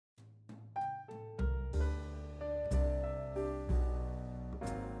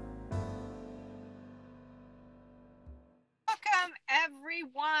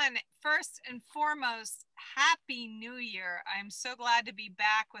everyone. First and foremost, Happy New Year. I'm so glad to be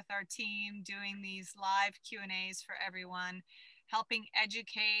back with our team doing these live Q&As for everyone, helping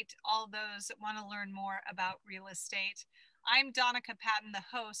educate all those that want to learn more about real estate. I'm Donica Patton,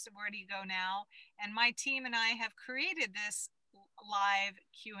 the host of Where Do You Go Now? And my team and I have created this live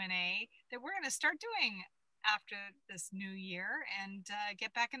Q&A that we're going to start doing after this new year and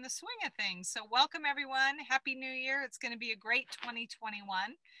get back in the swing of things. So welcome everyone. Happy New Year. It's going to be a great 2021.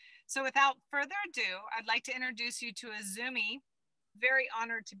 So without further ado, I'd like to introduce you to Azumi. Very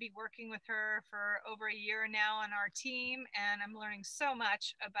honored to be working with her for over a year now on our team, and I'm learning so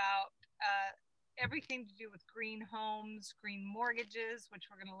much about everything to do with green homes, green mortgages, which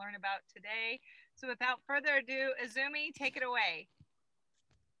we're going to learn about today. So without further ado, Azumi, take it away.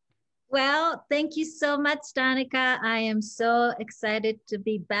 Well, thank you so much, Danica. I am so excited to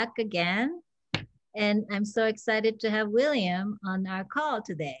be back again. And I'm so excited to have William on our call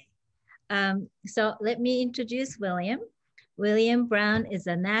today. So let me introduce William. William Brown is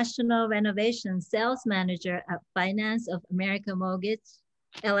a national renovation sales manager at Finance of America Mortgage,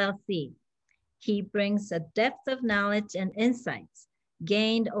 LLC. He brings a depth of knowledge and insights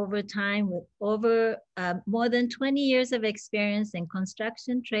gained over time with over more than 20 years of experience in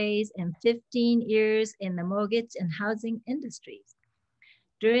construction trades and 15 years in the mortgage and housing industries.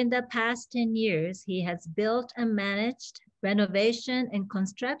 During the past 10 years, he has built and managed renovation and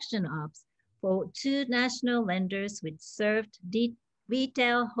construction ops for 2 national lenders which served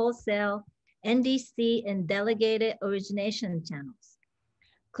retail, wholesale, NDC, and delegated origination channels.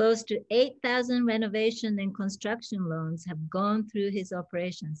 Close to 8,000 renovation and construction loans have gone through his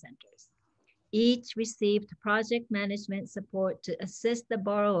operation centers. Each received project management support to assist the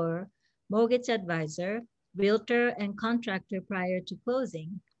borrower, mortgage advisor, realtor, and contractor prior to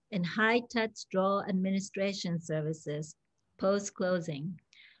closing, and high-touch draw administration services post-closing.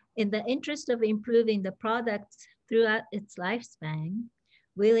 In the interest of improving the product throughout its lifespan,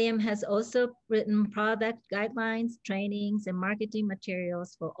 William has also written product guidelines, trainings, and marketing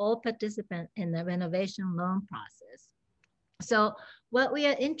materials for all participants in the renovation loan process. So what we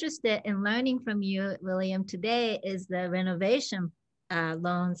are interested in learning from you, William, today is the renovation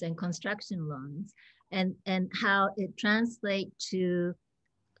loans and construction loans and how it translates to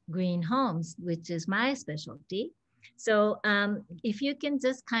green homes, which is my specialty. So if you can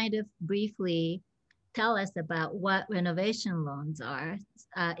just kind of briefly tell us about what renovation loans are,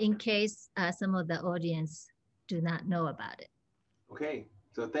 in case some of the audience do not know about it. Okay,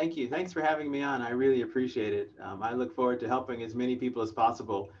 so thank you. Thanks for having me on. I really appreciate it. I look forward to helping as many people as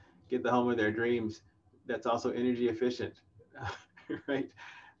possible get the home of their dreams that's also energy efficient, right?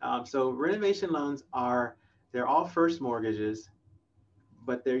 So renovation loans they're all first mortgages,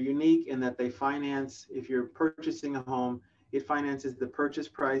 but they're unique in that they finance, if you're purchasing a home, it finances the purchase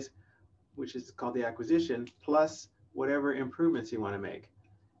price, which is called the acquisition, plus whatever improvements you want to make.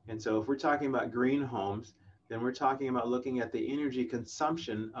 And so if we're talking about green homes, then we're talking about looking at the energy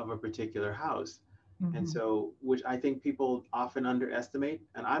consumption of a particular house. Mm-hmm. And so, which I think people often underestimate.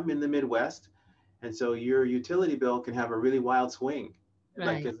 And I'm in the Midwest, and so your utility bill can have a really wild swing.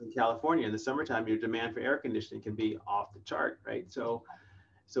 Right. Like in California, in the summertime, your demand for air conditioning can be off the chart, right? So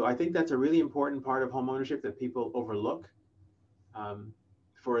I think that's a really important part of home ownership that people overlook.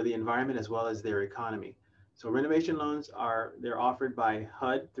 For the environment as well as their economy. So renovation loans they're offered by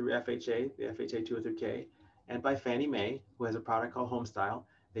HUD through FHA, the FHA 203K, and by Fannie Mae, who has a product called Homestyle.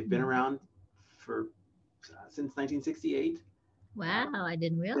 They've been around since 1968. Wow, I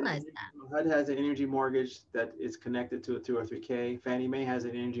didn't realize that. HUD has an energy mortgage that is connected to a 203K. Fannie Mae has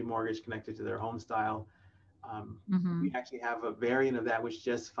an energy mortgage connected to their Homestyle. We actually have a variant of that which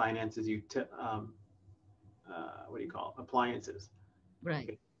just finances appliances. Right.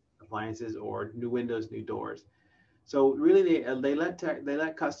 Okay. Appliances or new windows, new doors. So really they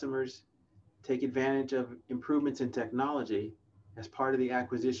let customers take advantage of improvements in technology as part of the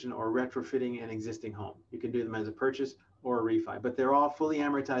acquisition or retrofitting an existing home. You can do them as a purchase or a refi, but they're all fully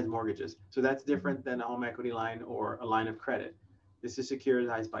amortized mortgages. So that's different than a home equity line or a line of credit. This is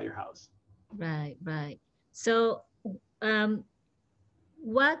securitized by your house. Right, right. So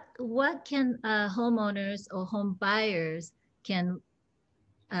what can homeowners or home buyers can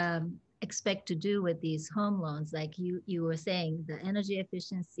expect to do with these home loans? Like you were saying, the energy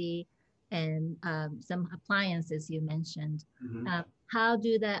efficiency and some appliances you mentioned. How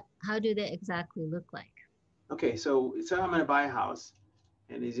do they exactly look like? Okay, so I'm going to buy a house,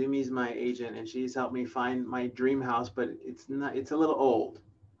 and Izumi's my agent, and she's helped me find my dream house, but it's a little old.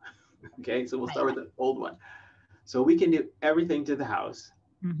 Okay, so we'll start with the old one. So we can do everything to the house.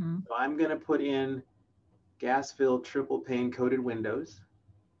 So I'm going to put in gas-filled triple pane coated windows.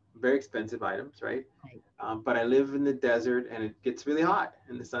 very expensive items, right? Right. But I live in the desert and it gets really hot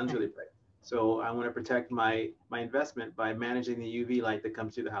and the sun's Right. really bright. So I want to protect my investment by managing the UV light that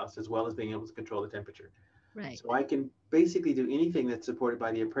comes through the house as well as being able to control the temperature. Right. So I can basically do anything that's supported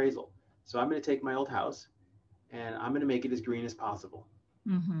by the appraisal. So I'm going to take my old house and I'm going to make it as green as possible.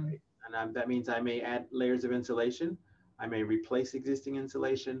 Mm-hmm. Right? And that means I may add layers of insulation. I may replace existing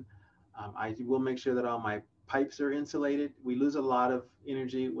insulation. I will make sure that all my pipes are insulated. We lose a lot of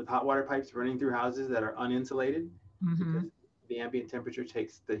energy with hot water pipes running through houses that are uninsulated Mm-hmm. because the ambient temperature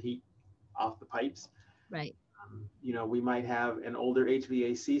takes the heat off the pipes. Right. We might have an older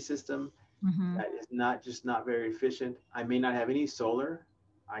HVAC system Mm-hmm. that is not very efficient. I may not have any solar.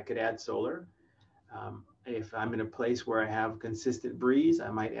 I could add solar. If I'm in a place where I have consistent breeze, I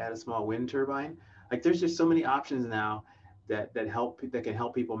might add a small wind turbine. Like there's just so many options now that can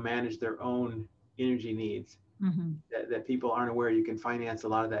help people manage their own energy needs Mm-hmm. that people aren't aware. You can finance a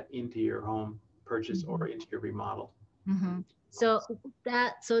lot of that into your home purchase Mm-hmm. or into your remodel. Mm-hmm. So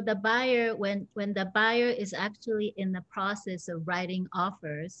so the buyer, when the buyer is actually in the process of writing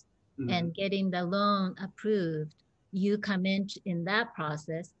offers Mm-hmm. and getting the loan approved, you come in that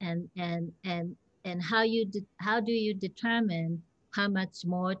process, and how do you determine how much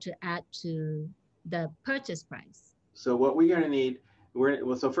more to add to the purchase price? So what we're going to need,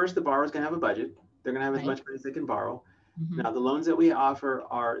 so first the borrower's going to have a budget. They're going to have as Right. much money as they can borrow. Mm-hmm. Now the loans that we offer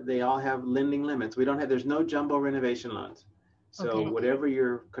they all have lending limits. There's no jumbo renovation loans. So Okay. whatever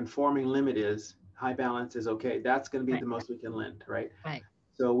your conforming limit is, high balance is okay. That's going to be Right. the most we can lend, right? Right.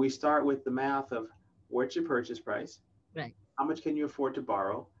 So we start with the math of what's your purchase price? Right. How much can you afford to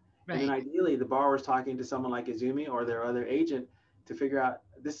borrow? And then Right. ideally the borrower is talking to someone like Izumi or their other agent to figure out,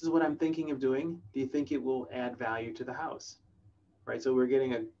 this is what I'm thinking of doing. Do you think it will add value to the house? Right? So we're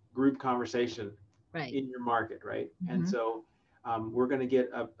getting a group conversation Right. in your market, right? And Mm-hmm. so we're going to get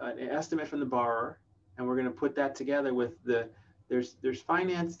an estimate from the borrower, and we're going to put that together with there's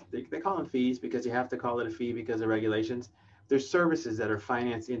finance. They call them fees because you have to call it a fee because of regulations. There's services that are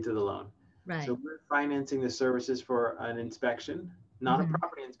financed into the loan. So Right. we're financing the services for an inspection, not a Mm-hmm.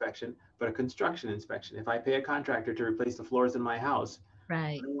 property inspection, but a construction inspection. If I pay a contractor to replace the floors in my house,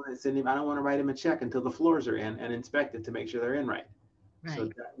 Right. I don't want to write him a check until the floors are in and inspect it to make sure they're in right. So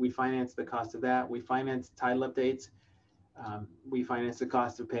Right. we finance the cost of that. We finance title updates. We finance the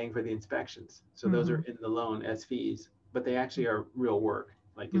cost of paying for the inspections. So those Mm-hmm. are in the loan as fees, but they actually are real work.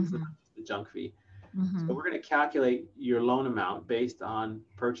 Like it's not Mm-hmm. just the junk fee. Mm-hmm. So we're going to calculate your loan amount based on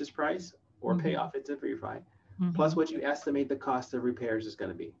purchase price or Mm-hmm. payoff. It's a refi, plus Mm-hmm. what you estimate the cost of repairs is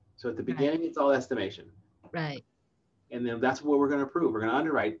going to be. So at the Right. beginning, it's all estimation. Right. And then that's what we're going to approve. We're going to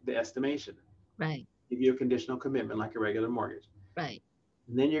underwrite the estimation, Right. give you a conditional commitment like a regular mortgage. Right.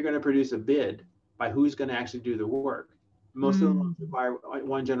 And then you're going to produce a bid by who's going to actually do the work. Most of the loans Mm-hmm. require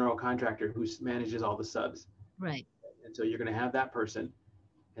one general contractor who manages all the subs. Right. And so you're going to have that person,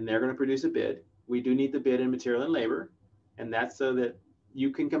 and they're going to produce a bid. We do need the bid in material and labor, and that's so that you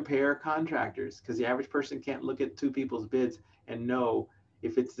can compare contractors, because the average person can't look at two people's bids and know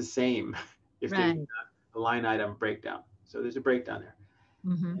if it's the same, if there's Right. a line item breakdown. So there's a breakdown there.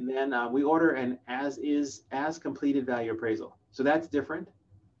 Mm-hmm. And then we order an as completed value appraisal. So that's different.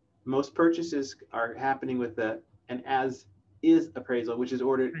 Most purchases are happening with an as is appraisal, which is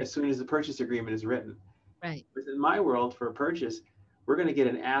ordered Right. as soon as the purchase agreement is written. Right. Within my world, for a purchase, we're going to get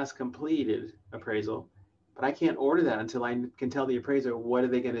an as completed appraisal, but I can't order that until I can tell the appraiser what are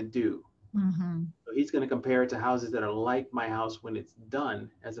they going to do. Mm-hmm. So he's going to compare it to houses that are like my house when it's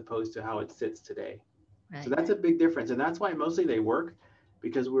done, as opposed to how it sits today. So Right. that's a big difference, and that's why mostly they work,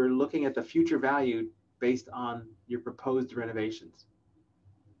 because we're looking at the future value based on your proposed renovations.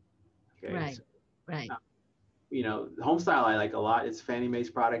 Okay, Right. so, Right. uh, the home style I like a lot. It's Fannie Mae's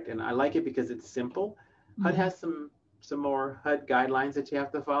product, and I like it because it's simple. HUD Mm-hmm. has some more HUD guidelines that you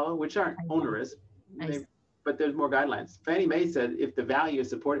have to follow, which aren't I see. onerous, I see. but there's more guidelines. Fannie Mae said if the value is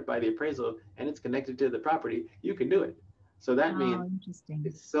supported by the appraisal and it's connected to the property, you can do it. So that means Oh, interesting.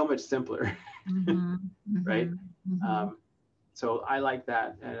 it's so much simpler, Mm-hmm. right? Mm-hmm. Mm-hmm. Um, so I like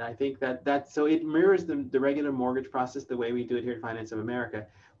that, and I think so it mirrors the regular mortgage process the way we do it here at Finance of America.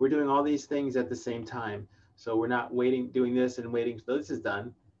 We're doing all these things at the same time, so we're not doing this and waiting till this is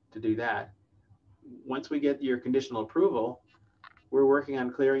done to do that. Once we get your conditional approval, we're working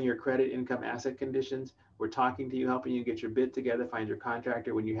on clearing your credit, income, asset conditions. We're talking to you, helping you get your bid together, find your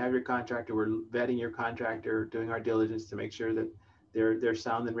contractor. When you have your contractor, we're vetting your contractor, doing our diligence to make sure that they're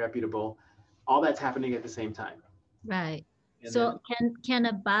sound and reputable. All that's happening at the same time. Right. And then So can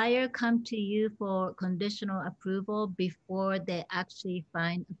a buyer come to you for conditional approval before they actually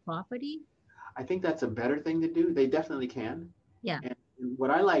find a property? I think that's a better thing to do. They definitely can. Yeah. And what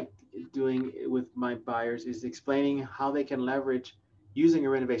I like doing with my buyers is explaining how they can leverage using a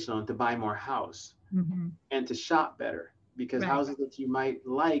renovation loan to buy more house Mm-hmm. and to shop better, because Right. houses that you might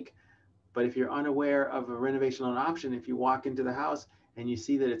like, but if you're unaware of a renovation loan option, if you walk into the house and you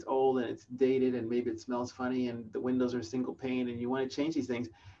see that it's old and it's dated and maybe it smells funny and the windows are single pane and you want to change these things,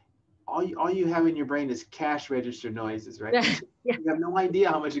 all you have in your brain is cash register noises, right? Right. Yeah. You have no idea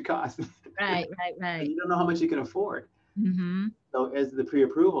how much it costs. Right. Right. And Right. you don't know how much you can afford. Mm-hmm. So as the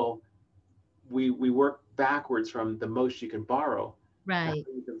pre-approval, we work backwards from the most you can borrow to how Right.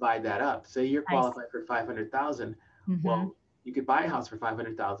 you divide that up. Say you're I see. qualified for 500,000. Mm-hmm. Well, you could buy a house for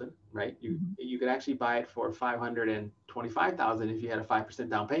 500,000, right? Mm-hmm. You could actually buy it for 525,000 if you had a 5%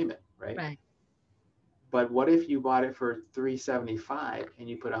 down payment, right? Right. But what if you bought it for 375 and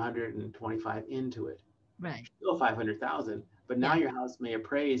you put 125 into it? Right. Still 500,000, but now Yeah. your house may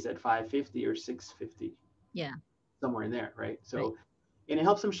appraise at 550 or 650, Yeah. somewhere in there, right? Right. So, and it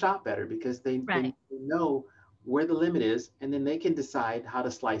helps them shop better because they Right. know where the limit is, and then they can decide how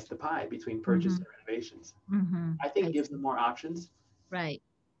to slice the pie between purchase Mm-hmm. and renovations. Mm-hmm. I think I it gives them see. more options. Right.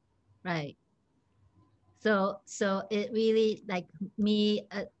 Right. So it really like me,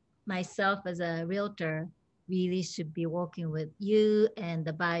 myself as a realtor, really should be working with you and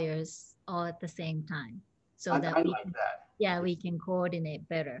the buyers all at the same time, so that I we like can, that. yeah, we can coordinate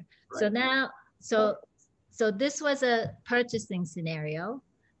better. So Right. now, so so this was a purchasing scenario,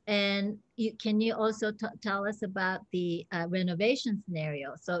 and can you also tell us about the renovation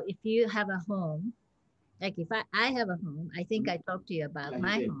scenario? So if you have a home, like if I have a home, I think Mhm. I talked to you about Yeah, you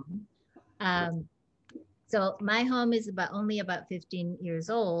my did. home. Right. Um, so my home is about only about 15 years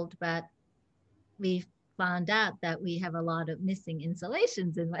old, but we found out that we have a lot of missing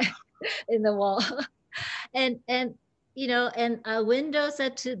insulations in my in the wall. And and our windows are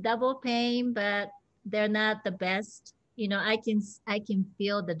two double pane, but they're not the best. I can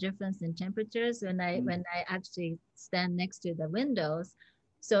feel the difference in temperatures when I Mhm. when I actually stand next to the windows.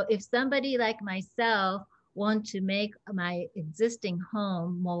 So if somebody like myself want to make my existing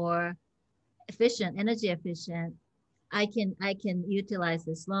home more efficient, energy efficient, I can utilize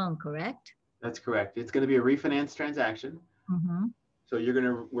this loan, correct? That's correct. It's going to be a refinance transaction. Mm-hmm. So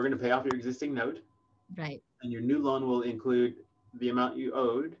we're going to pay off your existing note, Right. and your new loan will include the amount you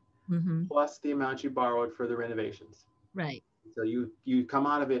owed Mm-hmm. plus the amount you borrowed for the renovations. Right. So you come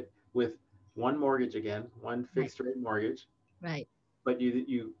out of it with one mortgage again, one Right. fixed rate mortgage. Right. But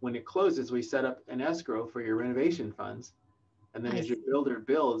you when it closes, we set up an escrow for your renovation funds, and then I as your see. builder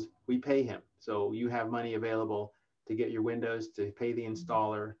builds, we pay him. So you have money available to get your windows, to pay the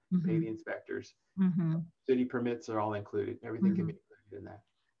installer, to pay Mm-hmm. the inspectors. Mm-hmm. City permits are all included. Everything can Mm-hmm. be included in that.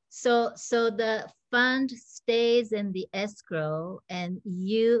 So the fund stays in the escrow, and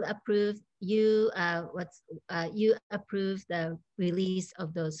you approve the release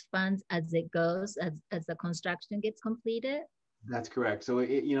of those funds as it goes, as the construction gets completed. That's correct. So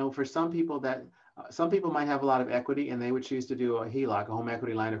for some people might have a lot of equity and they would choose to do a HELOC, a home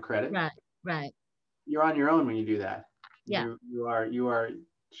equity line of credit. Right. Right. You're on your own when you do that. Yeah. You are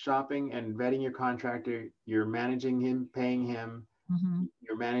shopping and vetting your contractor. You're managing him, paying him. Mm-hmm.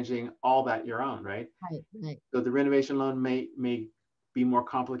 You're managing all that your own, right? Right. Right. So the renovation loan may be more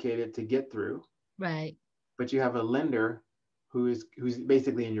complicated to get through, Right. but you have a lender who's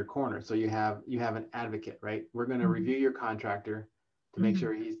basically in your corner. So you have an advocate, right? We're going to Mm-hmm. review your contractor to make Mm-hmm.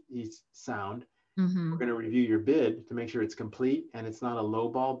 sure he's sound. Mm-hmm. We're going to review your bid to make sure it's complete and it's not a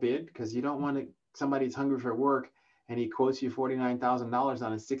lowball bid, because you don't want somebody's hungry for work and he quotes you $49,000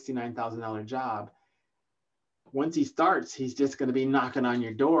 on a $69,000 job. Once he starts, he's just going to be knocking on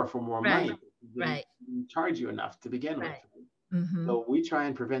your door for more Right. money. He Right. didn't charge you enough to begin with. Right. Mm-hmm. So we try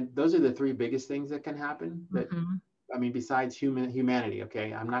and prevent. Those are the three biggest things that can happen. Mm-hmm. I mean, besides humanity.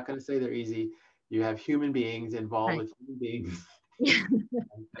 Okay, I'm not going to say they're easy. You have human beings involved Right. with human beings, Yeah. and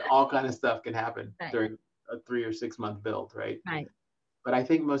all kind of stuff can happen Right. during a 3 or 6 month build, right? Right. But I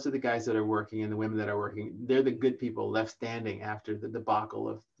think most of the guys that are working and the women that are working, they're the good people left standing after the debacle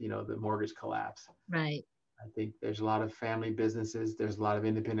of the mortgage collapse. Right. I think there's a lot of family businesses. There's a lot of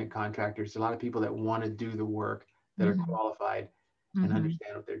independent contractors. A lot of people that want to do the work, that are Mm-hmm. qualified and Mm-hmm.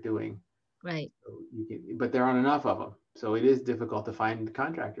 understand what they're doing. Right. So but there aren't enough of them. So it is difficult to find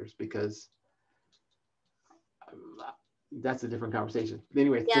contractors because that's a different conversation.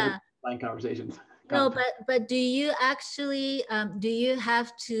 Anyway, it's difficult Yeah. to find conversations. No, but do you actually do you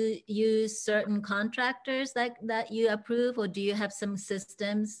have to use certain contractors that you approve, or do you have some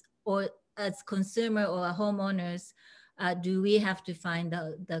systems, or as consumer or homeowners, do we have to find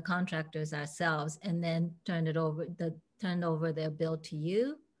the contractors ourselves and then turn over their bill to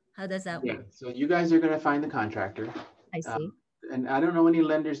you? How does that Yeah. work? So you guys are going to find the contractor. I Um, see. And I don't know any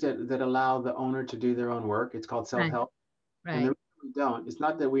lenders that allow the owner to do their own work. It's called Right. self-help. And the Right. reason we don't, it's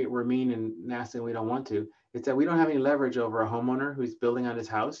not that we're mean and nasty and we don't want to. It's that we don't have any leverage over a homeowner who's building on his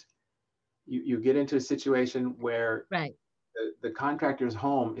house. You get into a situation where Right. the contractor's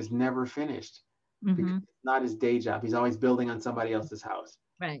home is never finished because Mm-hmm. it's not his day job. He's always building on somebody else's house.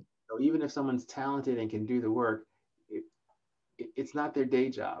 Right. So even if someone's talented and can do the work, it, it's not their day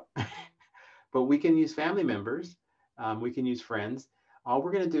job. But we can use family members, we can use friends. All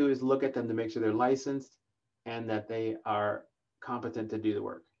we're going to do is look at them to make sure they're licensed and that they are competent to do the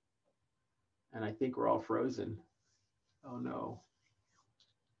work. And I think we're all frozen. Oh no.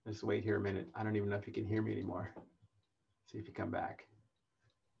 Let's wait here a minute. I don't even know if you can hear me anymore. See if you come back.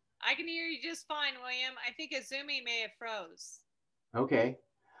 I can hear you just fine, William. I think Azumi may have froze. Okay.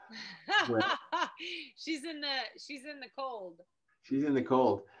 Well, she's in the cold. she's in the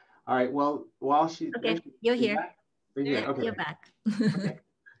cold. All right. Well, while she there, Okay, you're she's here. back. Right There here. you Okay. You're back. Okay.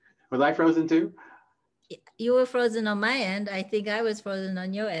 Was I frozen too? You were frozen on my end. I think I was frozen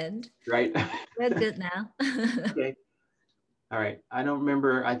on your end. Right. We're good now. Okay. All right. I don't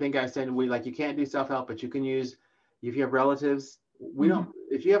remember. I think I said we like you can't do self-help, but you can use if you have relatives. We Hmm. don't.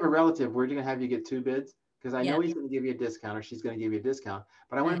 If you have a relative, we're gonna have you get two bids because I know Yeah. he's gonna give you a discount or she's gonna give you a discount.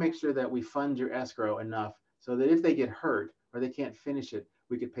 But I want to Right. make sure that we fund your escrow enough so that if they get hurt or they can't finish it,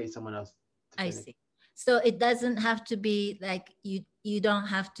 we could pay someone else to I finish. see. So it doesn't have to be like you don't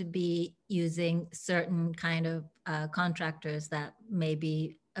have to be using certain kind of contractors that may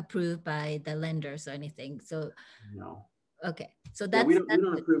be approved by the lenders or anything. So No. okay. So Yeah, we that's don't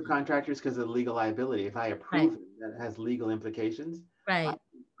good approve to know. contractors because of legal liability. If I Right. approve it, that has legal implications. I, Right.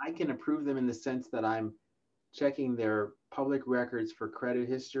 I can approve them in the sense that I'm checking their public records for credit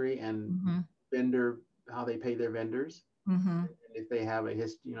history and Mm-hmm. vendor how they pay their vendors. Mm-hmm. And if they have a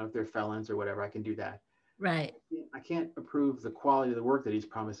history, if they're felons or whatever, I can do that. Right. I can't approve the quality of the work that he's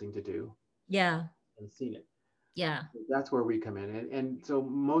promising to do Yeah. and seen it. Yeah. That's where we come in. And so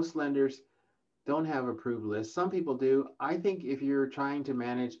most lenders don't have approved lists. Some people do. I think if you're trying to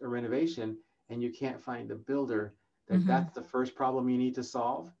manage a renovation and you can't find a builder, Mm-hmm. that's the first problem you need to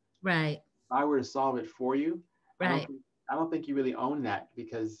solve. Right. If I were to solve it for you, I don't Right. think I don't think you really own that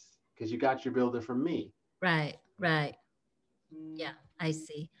because you got your builder from me. Right. Right. Yeah, I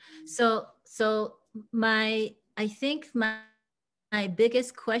see. So I think my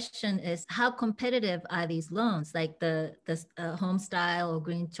biggest question is how competitive are these loans, like the home style or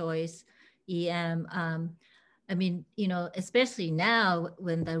green choice, EM. I mean, especially now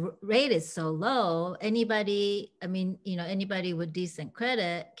when the rate is so low, anybody, I mean, anybody with decent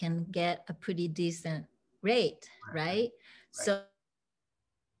credit can get a pretty decent rate, Right. right? Right. So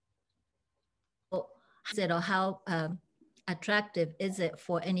how is it, or how attractive is it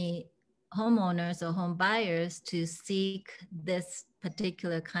for any homeowners or home buyers to seek this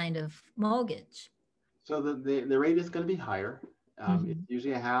particular kind of mortgage? So the rate is going to be higher. It's Hmm.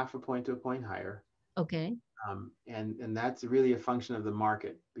 usually a half a point to a point higher. Okay. And that's really a function of the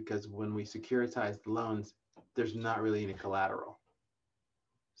market because when we securitize the loans, there's not really any collateral.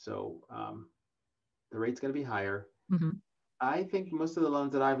 So the rate's going to be higher. Hmm. I think most of the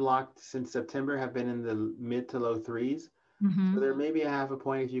loans that I've locked since September have been in the mid to low threes. So Hmm. there may be a half a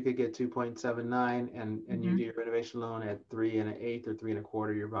point if you could get 2.79 and you Hmm. do your renovation loan at 3 1/8 or 3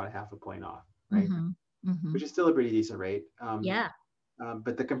 1/4, you're about half a point off, right? Hmm. Hmm. Which is still a pretty decent rate. Yeah.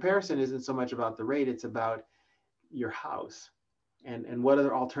 But the comparison isn't so much about the rate, it's about your house and what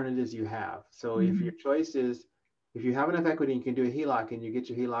other alternatives you have. So if Hmm. your choice is, if you have enough equity, you can do a HELOC and you get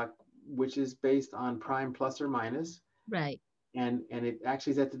your HELOC, which is based on prime plus or minus, Right. and it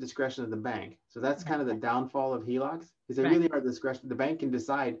actually is at the discretion of the bank. So that's Right. kind of the downfall of HELOCs, is they Right. really are discretion. The bank can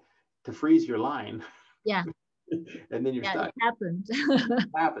decide to freeze your line, Yeah. and then you're Yeah. It stuck. happened. It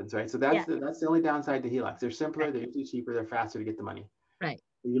happens, right? So Yeah. that's the only downside to HELOCs. They're simpler, Right. they're usually cheaper, they're faster to get the money. Right.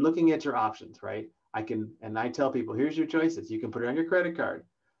 You're looking at your options, right? I tell people, here's your choices. You can put it on your credit card.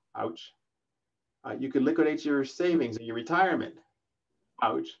 Ouch. You could liquidate your savings or your retirement.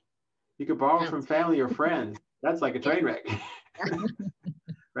 Ouch. You could borrow Ouch. from family or friends. That's like a Yeah. train wreck,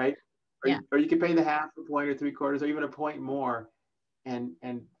 right? Yeah. Or you could pay the half a point or 3/4 or even a point more and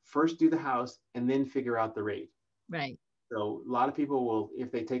first do the house and then figure out the rate. Right. So a lot of people will,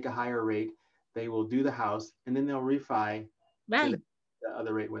 if they take a higher rate, they will do the house and then they'll refi to Right. the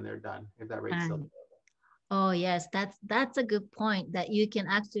other rate when they're done, if that rate's still Right. Oh yes, that's a good point. That you can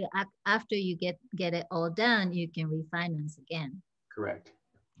actually after you get it all done, you can refinance again. correct.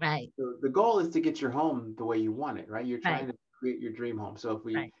 Right. So the goal is to get your home the way you want it, right? You're Right. trying to create your dream home. So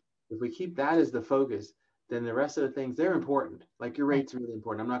Right. if we keep that as the focus, then the rest of the things they're important. Like your Right. rate's really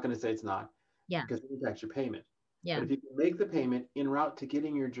important. I'm not going to say it's not Yeah. because it impacts your payment. Yeah. But if you can make the payment en route to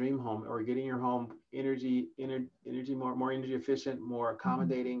getting your dream home or getting your home energy more energy efficient, more Mhm.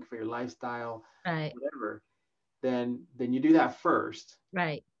 accommodating for your lifestyle, Right. whatever, then you do that first,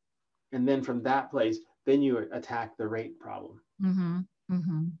 Right. and then from that place, then you attack the rate problem. Mm-hmm.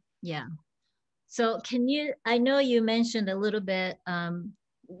 Mm-hmm. Yeah. So can you, I know you mentioned a little bit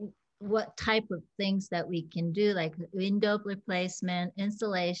what type of things that we can do, like window replacement,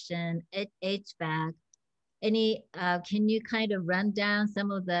 insulation, HVAC. Any, can you kind of run down some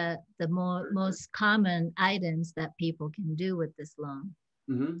of the most common items that people can do with this loan?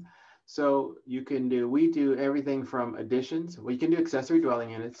 Hmm. So we do everything from additions. We can do accessory dwelling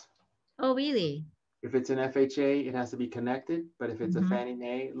units. Oh, really? If it's an FHA, it has to be connected, but if it's a Mm-hmm. Fannie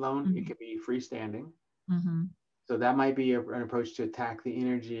Mae loan, it Mm-hmm. can be freestanding. Mm-hmm. So that might be an approach to attack the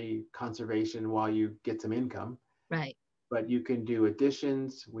energy conservation while you get some income. Right. But you can do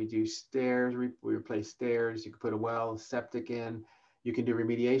additions. We do stairs. We replace stairs. You can put a well, septic in. You can do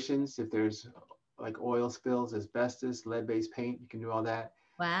remediations if there's like oil spills, asbestos, lead-based paint. You can do all that.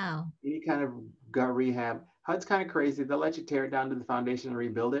 Wow. Any kind of gut rehab. HUD's kind of crazy. They'll let you tear it down to the foundation and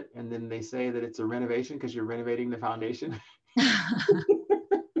rebuild it, and then they say that it's a renovation because you're renovating the foundation.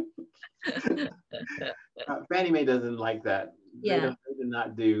 Fannie Mae doesn't like that. Yeah. They do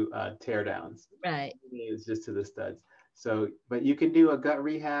not do tear downs. Right. It's just to the studs. So, but you can do a gut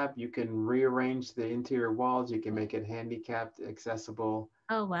rehab. You can rearrange the interior walls. You can make it handicapped accessible.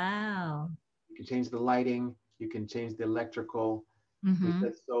 Oh, wow. You can change the lighting. You can change the electrical. We Mm-hmm.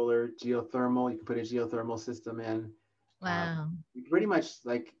 said solar, geothermal. You can put a geothermal system in. Wow. You pretty much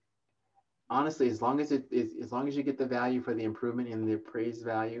like honestly, as long as you get the value for the improvement in the appraised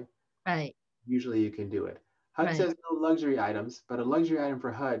value, Right. usually you can do it. HUD Right. says no luxury items, but a luxury item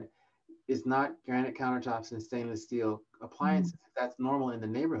for HUD is not granite countertops and stainless steel Mm. appliances. That's normal in the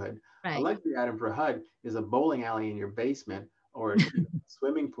neighborhood. A Right. luxury item for HUD is a bowling alley in your basement, or a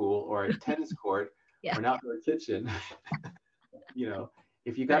swimming pool, or a tennis court, Yeah. or an outdoor kitchen. you know,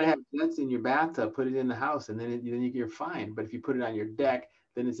 if you got to Right. have jets in your bathtub, put it in the house, and then you're fine. But if you put it on your deck,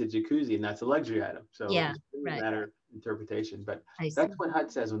 then it's a jacuzzi, and that's a luxury item. So Yeah. it's really a Right. matter of interpretation. But I that's see. what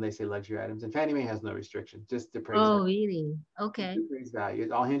HUD says when they say luxury items. And Fannie Mae has no restriction, just the appraised Oh, value. really? Just Okay. the appraised value.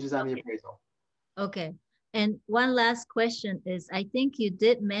 It all hinges on the Okay. appraisal. Okay. And one last question is, I think you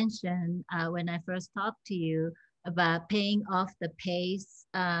did mention when I first talked to you about paying off the PACE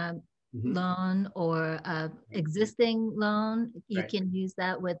Hmm. loan or existing loan. You Right. can use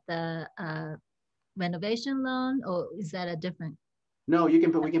that with the renovation loan, or is that a different? No, we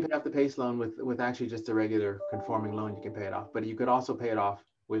can pay off the PACE loan with actually just a regular conforming loan. You can pay it off, but you could also pay it off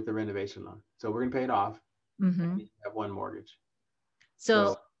with the renovation loan. So we're gonna pay it off, and Mm-hmm. you have one mortgage.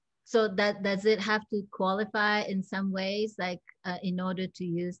 So So, so that does it have to qualify in some ways, like in order to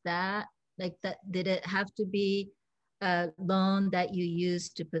use that? Like that, did it have to be a loan that you use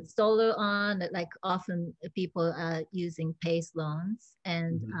to put solar on? Like often people are using PACE loans,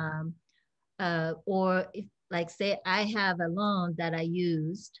 and mhm. or if, like, say I have a loan that I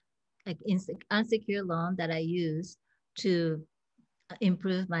used, like unsecured loan that I used to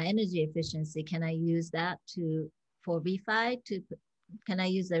improve my energy efficiency. Can I use that to for refi to can I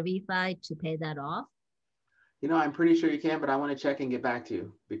use the refi to pay that off? I'm pretty sure you can, but I want to check and get back to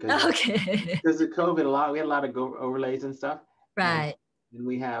you Okay. because of COVID, we had a lot of overlays and stuff, and Right.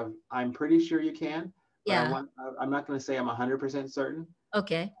 we have. I'm pretty sure you can, but Yeah. I'm not going to say I'm 100% certain.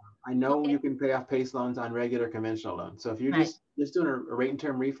 Okay. I know Okay. you can pay off PACE loans on regular conventional loans. So if you're Right. just doing a rate and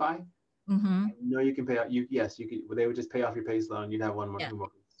term refi, Mm-hmm. you can pay out. Yes, you could. They would just pay off your PACE loan. You'd have one more, Yeah. two more.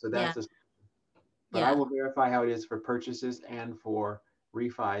 So Yeah. that's a. But I Yeah. will verify how it is for purchases and for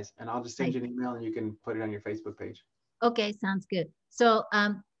refis, and I'll just send I you an email and you can put it on your Facebook page. okay, sounds good. So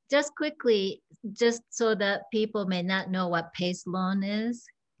just quickly, just so that people may not know what PACE loan is,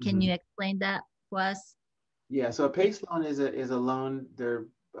 can Hmm. you explain that for us? Yeah. So a PACE loan is a loan. They're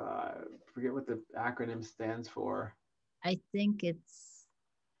forget what the acronym stands for. I think it's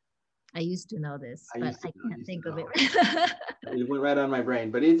I used to know this, I but used to I know. I can't used to think of it. know. It went right on my brain,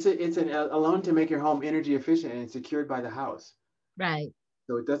 but a loan to make your home energy efficient and it's secured by the house. Right.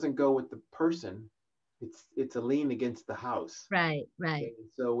 So it doesn't go with the person. It's a lien against the house. Right. Right. Okay?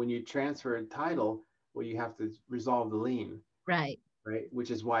 So when you transfer a title, well, you have to resolve the lien, Right. right?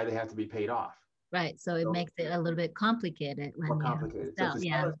 Which is why they have to be paid off. Right. So it So makes it a little bit complicated more when you have to complicated. So if sell. the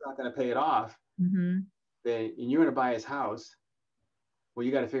Yeah. seller's not going to pay it off, Mm-hmm. then and you're going to buy his house, well,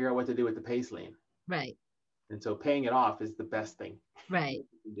 you got to figure out what to do with the PACE lien. Right. And so paying it off is the best thing Right.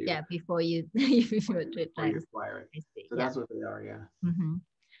 you can do Yeah. Before you you before try you to acquire it. I see. So Yeah. that's what they are. Yeah. Mm-hmm.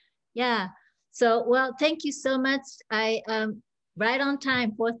 Yeah. So well, thank you so much. I right on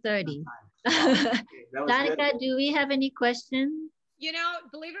time, 4:30. That was good. Danica, do we have any questions? You know,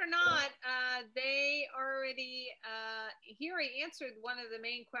 believe it or not, they already, he already answered one of the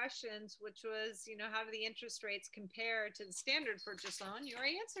main questions, which was, you know, how do the interest rates compare to the standard purchase loan? You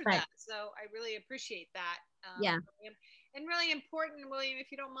already answered Right. that. So I really appreciate that. Yeah. William. And really important, William,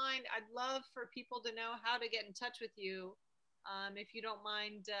 if you don't mind, I'd love for people to know how to get in touch with you. If you don't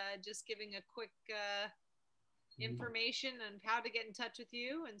mind just giving a quick information on how to get in touch with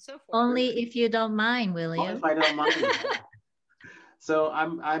you and so forth. Only if you don't mind, Well, if William. I don't mind. So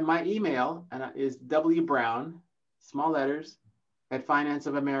my email is wbrown, small letters, at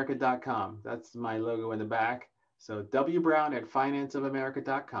financeofamerica.com. That's my logo in the back. So wbrown at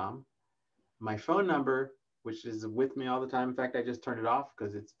financeofamerica.com. My phone number, which is with me all the time. In fact, I just turned it off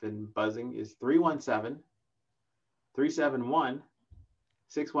because it's been buzzing, is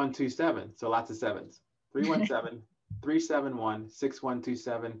 317-371-6127. So lots of sevens.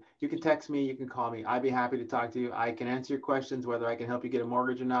 317-371-6127. You can text me, you can call me. I'd be happy to talk to you. I can answer your questions, whether I can help you get a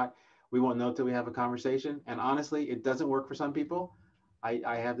mortgage or not. We won't know till we have a conversation. And honestly, it doesn't work for some people.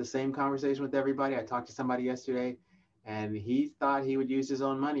 I have the same conversation with everybody. I talked to somebody yesterday, and he thought he would use his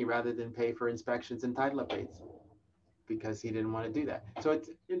own money rather than pay for inspections and title updates because he didn't want to do that. So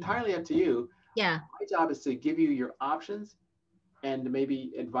it's entirely up to you. Yeah. My job is to give you your options and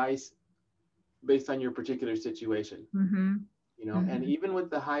maybe advice based on your particular situation. Mm-hmm. You know, and even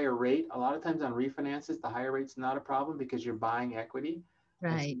with the higher rate, a lot of times on refinances, the higher rate's not a problem because you're buying equity.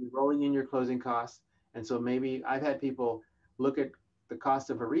 And so Right. you're rolling in your closing costs. And so maybe I've had people look at the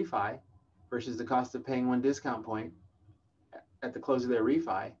cost of a refi versus the cost of paying one discount point at the close of their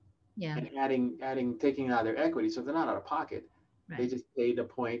refi, Yeah. and taking out their equity. So they're not out of pocket. Right. They just paid a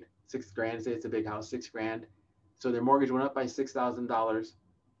point, $6,000, say it's a big house, $6,000. So their mortgage went up by $6,000.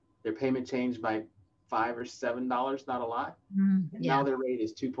 Their payment changed by $5 or $7, not a lot. And Yeah. now their rate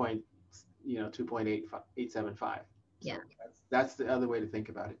is 2.875. Yeah. So that's the other way to think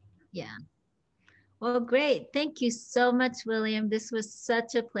about it. Yeah. Well, great. Thank you so much, William. This was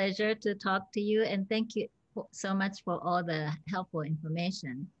such a pleasure to talk to you. And thank you so much for all the helpful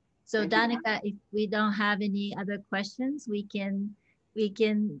information. So Danica, if we don't have any other questions, we can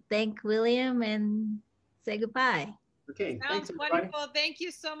thank William and say goodbye. Okay. Sounds Thanks, wonderful. Thank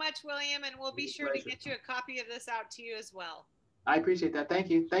you so much, William. And we'll be sure to get you a copy of this out to you as well. I appreciate that. Thank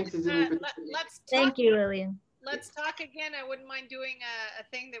you. Thanks, Izumi. Thank you, William. Let's talk again. I wouldn't mind doing a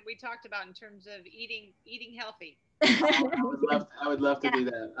thing that we talked about in terms of eating healthy. I would love to do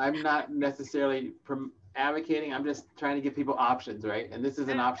that. I'm not necessarily advocating. I'm just trying to give people options, right? And this is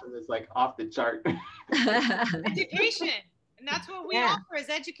an option that's like off the chart. Education. And that's what we offer is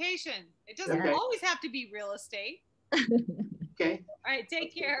education. It doesn't always have to be real estate. Okay. All right.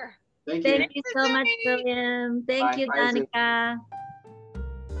 Take care. Thank you. Thank you so much, William. Thank you, Danica.